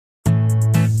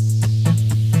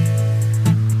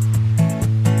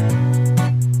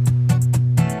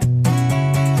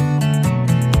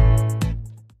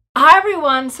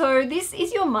everyone, so this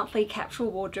is your monthly capsule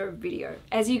wardrobe video.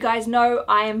 As you guys know,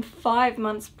 I am 5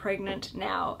 months pregnant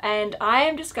now, and I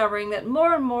am discovering that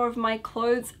more and more of my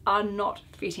clothes are not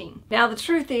fitting. Now the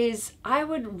truth is, I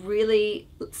would really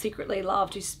secretly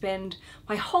love to spend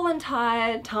my whole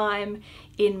entire time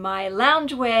in my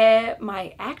loungewear,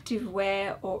 my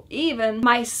activewear, or even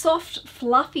my soft,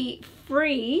 fluffy,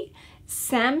 free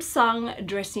Samsung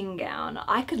dressing gown.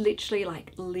 I could literally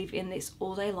like live in this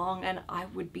all day long and I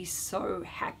would be so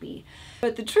happy.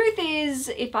 But the truth is,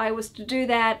 if I was to do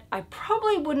that, I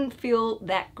probably wouldn't feel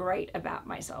that great about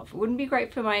myself. It wouldn't be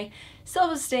great for my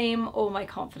self-esteem or my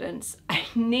confidence. I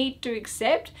need to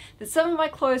accept that some of my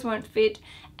clothes won't fit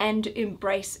and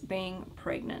embrace being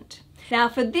pregnant. Now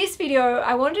for this video,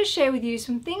 I wanted to share with you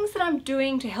some things that I'm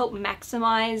doing to help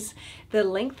maximize the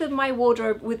length of my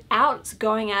wardrobe without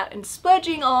going out and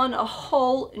splurging on a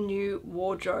whole new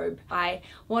wardrobe. I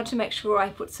want to make sure I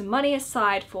put some money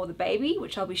aside for the baby,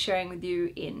 which I'll be sharing with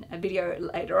you in a video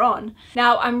later on.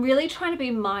 Now I'm really trying to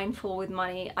be mindful with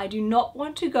money. I do not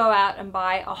want to go out and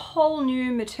buy a whole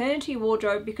new maternity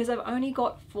wardrobe because I've only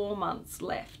got 4 months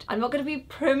left. I'm not going to be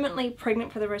permanently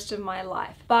pregnant for the rest of my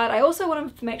life, but I also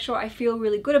want to make sure I feel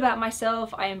really good about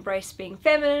myself. I embrace being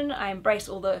feminine, I embrace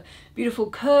all the beautiful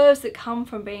curves that come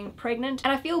from being pregnant,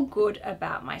 and I feel good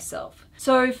about myself.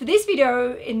 So for this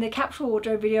video, in the capsule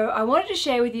wardrobe video, I wanted to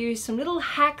share with you some little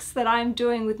hacks that I'm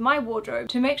doing with my wardrobe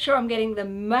to make sure I'm getting the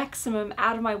maximum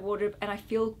out of my wardrobe and I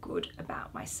feel good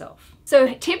about myself.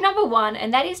 So tip number 1,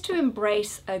 and that is to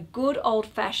embrace a good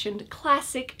old-fashioned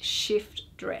classic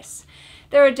shift dress.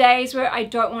 There are days where I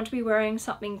don't want to be wearing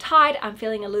something tight, I'm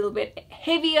feeling a little bit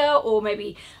heavier or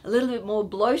maybe a little bit more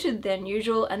bloated than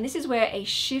usual, and this is where a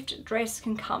shift dress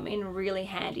can come in really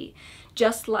handy,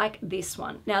 just like this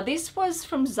one. Now this was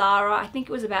from Zara, I think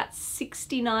it was about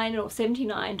 $69 or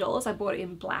 $79, I bought it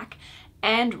in black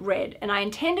and red, and I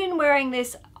intend on wearing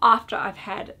this after I've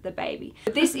had the baby.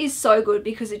 But this is so good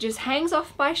because it just hangs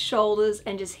off my shoulders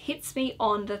and just hits me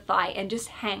on the thigh and just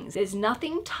hangs. There's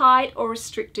nothing tight or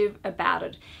restrictive about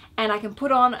it, and I can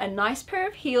put on a nice pair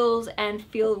of heels and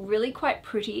feel really quite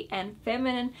pretty and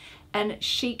feminine and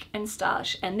chic and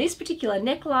stylish. And this particular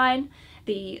neckline,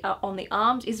 on the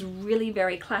arms, is really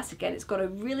very classic, and it's got a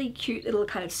really cute little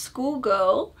kind of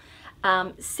schoolgirl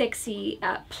sexy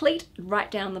pleat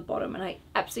right down the bottom, and I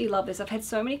absolutely love this. I've had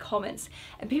so many comments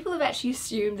and people have actually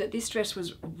assumed that this dress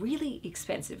was really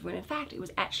expensive when in fact it was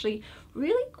actually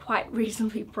really quite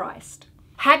reasonably priced.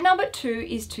 Hack number 2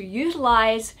 is to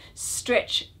utilize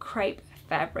stretch crepe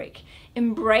fabric.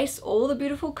 Embrace all the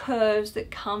beautiful curves that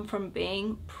come from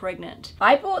being pregnant.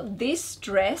 I bought this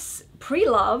dress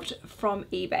pre-loved from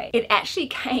eBay. It actually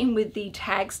came with the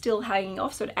tag still hanging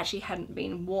off, so it actually hadn't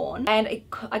been worn, and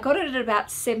I got it at about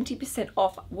 70%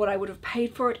 off what I would have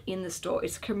paid for it in the store.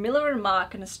 It's Camilla &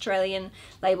 Mark, an Australian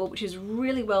label, which is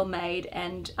really well made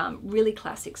and really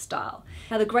classic style.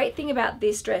 Now the great thing about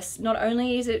this dress, not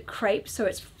only is it crepe, so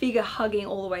it's figure hugging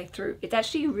all the way through, it's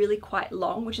actually really quite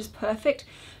long, which is perfect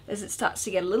as it starts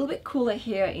to get a little bit cooler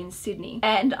here in Sydney,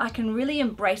 and I can really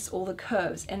embrace all the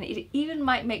curves, and it even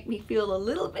might make me feel a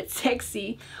little bit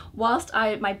sexy whilst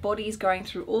my body is going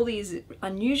through all these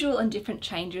unusual and different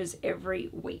changes every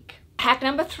week. Hack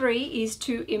number 3 is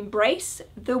to embrace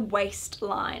the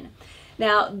waistline.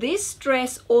 Now this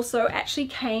dress also actually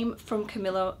came from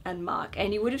Camilla & Mark,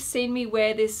 and you would have seen me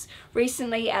wear this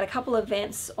recently at a couple of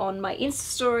events on my Insta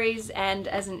stories and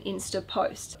as an Insta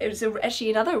post. It was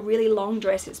actually another really long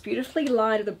dress. It's beautifully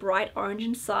lined with a bright orange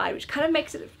inside, which kind of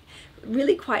makes it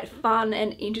really quite fun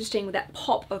and interesting with that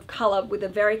pop of color with a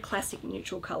very classic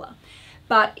neutral color.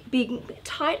 But being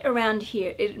tight around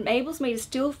here, it enables me to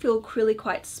still feel really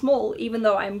quite small even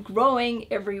though I'm growing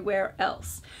everywhere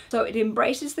else. So it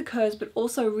embraces the curves but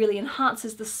also really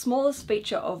enhances the smallest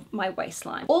feature of my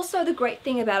waistline. Also, the great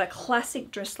thing about a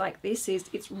classic dress like this is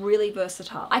it's really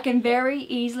versatile. I can very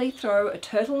easily throw a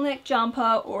turtleneck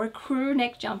jumper or a crew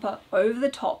neck jumper over the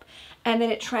top, and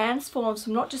then it transforms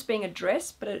from not just being a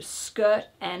dress but a skirt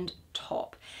and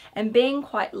top. And being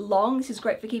quite long, this is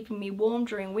great for keeping me warm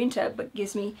during winter, but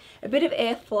gives me a bit of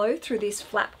airflow through this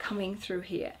flap coming through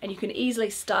here, and you can easily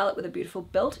style it with a beautiful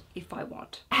belt if I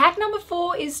want. Hack number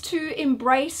 4 is to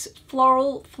embrace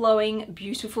floral, flowing,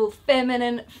 beautiful,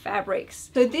 feminine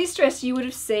fabrics. So this dress you would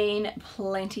have seen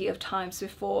plenty of times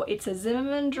before. It's a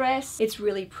Zimmermann dress. It's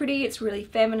really pretty, it's really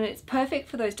feminine, it's perfect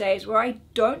for those days where I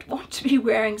don't want to be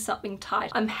wearing something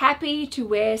tight. I'm happy to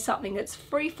wear something that's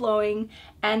free-flowing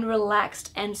and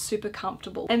relaxed and super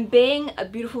comfortable. And being a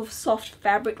beautiful soft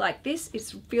fabric like this, it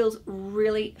feels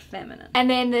really feminine. And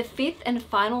then the 5th and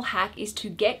final hack is to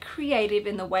get creative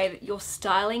in the way that you're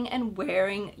styling and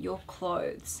wearing your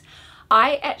clothes.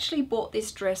 I actually bought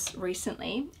this dress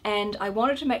recently and I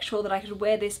wanted to make sure that I could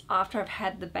wear this after I've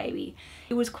had the baby.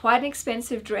 It was quite an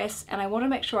expensive dress and I want to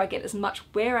make sure I get as much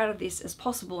wear out of this as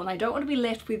possible, and I don't want to be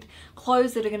left with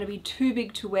clothes that are going to be too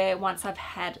big to wear once I've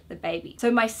had the baby.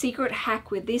 So my secret hack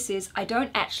with this is I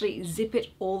don't actually zip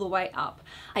it all the way up.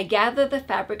 I gather the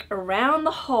fabric around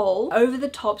the hole over the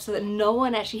top so that no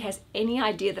one actually has any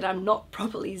idea that I'm not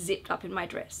properly zipped up in my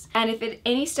dress. And if at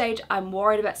any stage I'm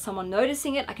worried about someone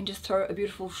noticing it, I can just throw a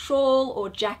beautiful shawl or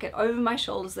jacket over my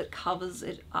shoulders that covers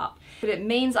it up. But it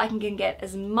means I can get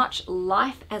as much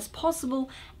life as possible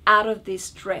out of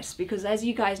this dress, because as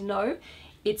you guys know,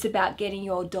 it's about getting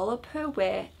your dollar per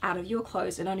wear out of your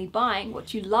clothes and only buying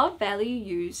what you love, value,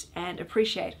 use, and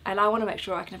appreciate. And I want to make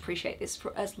sure I can appreciate this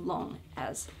for as long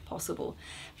as possible.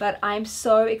 But I'm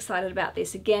so excited about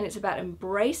this. Again, it's about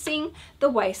embracing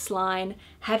the waistline,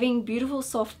 having beautiful,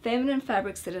 soft, feminine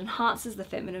fabrics that enhances the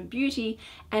feminine beauty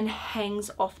and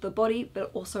hangs off the body, but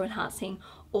also enhancing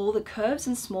all the curves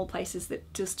and small places that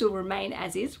still remain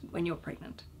as is when you're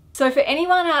pregnant. So for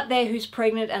anyone out there who's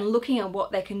pregnant and looking at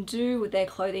what they can do with their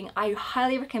clothing, I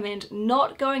highly recommend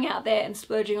not going out there and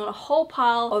splurging on a whole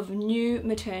pile of new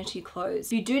maternity clothes.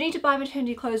 If you do need to buy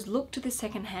maternity clothes, look to the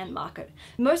secondhand market.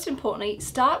 Most importantly,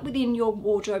 start within your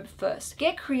wardrobe first.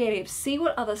 Get creative, see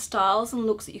what other styles and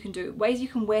looks that you can do, ways you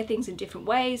can wear things in different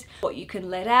ways, what you can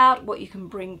let out, what you can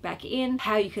bring back in,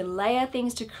 how you can layer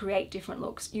things to create different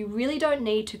looks. You really don't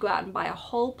need to go out and buy a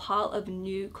whole pile of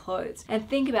new clothes. And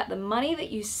think about the money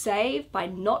that you save by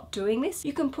not doing this,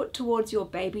 you can put towards your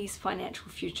baby's financial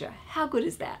future. How good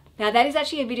is that? Now that is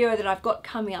actually a video that I've got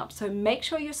coming up, so make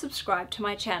sure you're subscribed to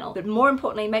my channel, but more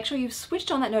importantly, make sure you've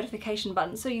switched on that notification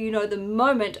button so you know the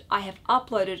moment I have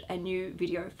uploaded a new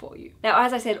video for you. Now,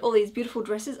 as I said, all these beautiful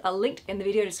dresses are linked in the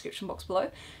video description box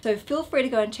below, so feel free to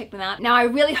go and check them out. Now, I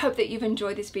really hope that you've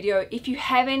enjoyed this video. If you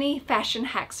have any fashion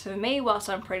hacks for me whilst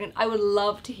I'm pregnant, I would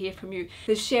love to hear from you.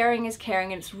 The sharing is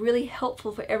caring, and it's really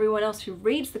helpful for everyone else who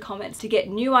reads the comments to get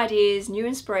new ideas, new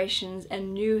inspirations,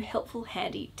 and new helpful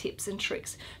handy tips and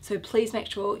tricks. So please make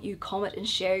sure you comment and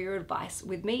share your advice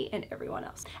with me and everyone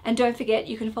else. And don't forget,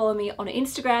 you can follow me on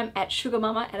Instagram at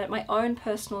sugarmama and at my own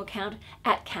personal account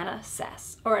at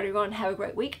cannasass. Alright everyone, have a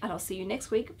great week and I'll see you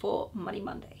next week for Money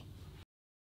Monday.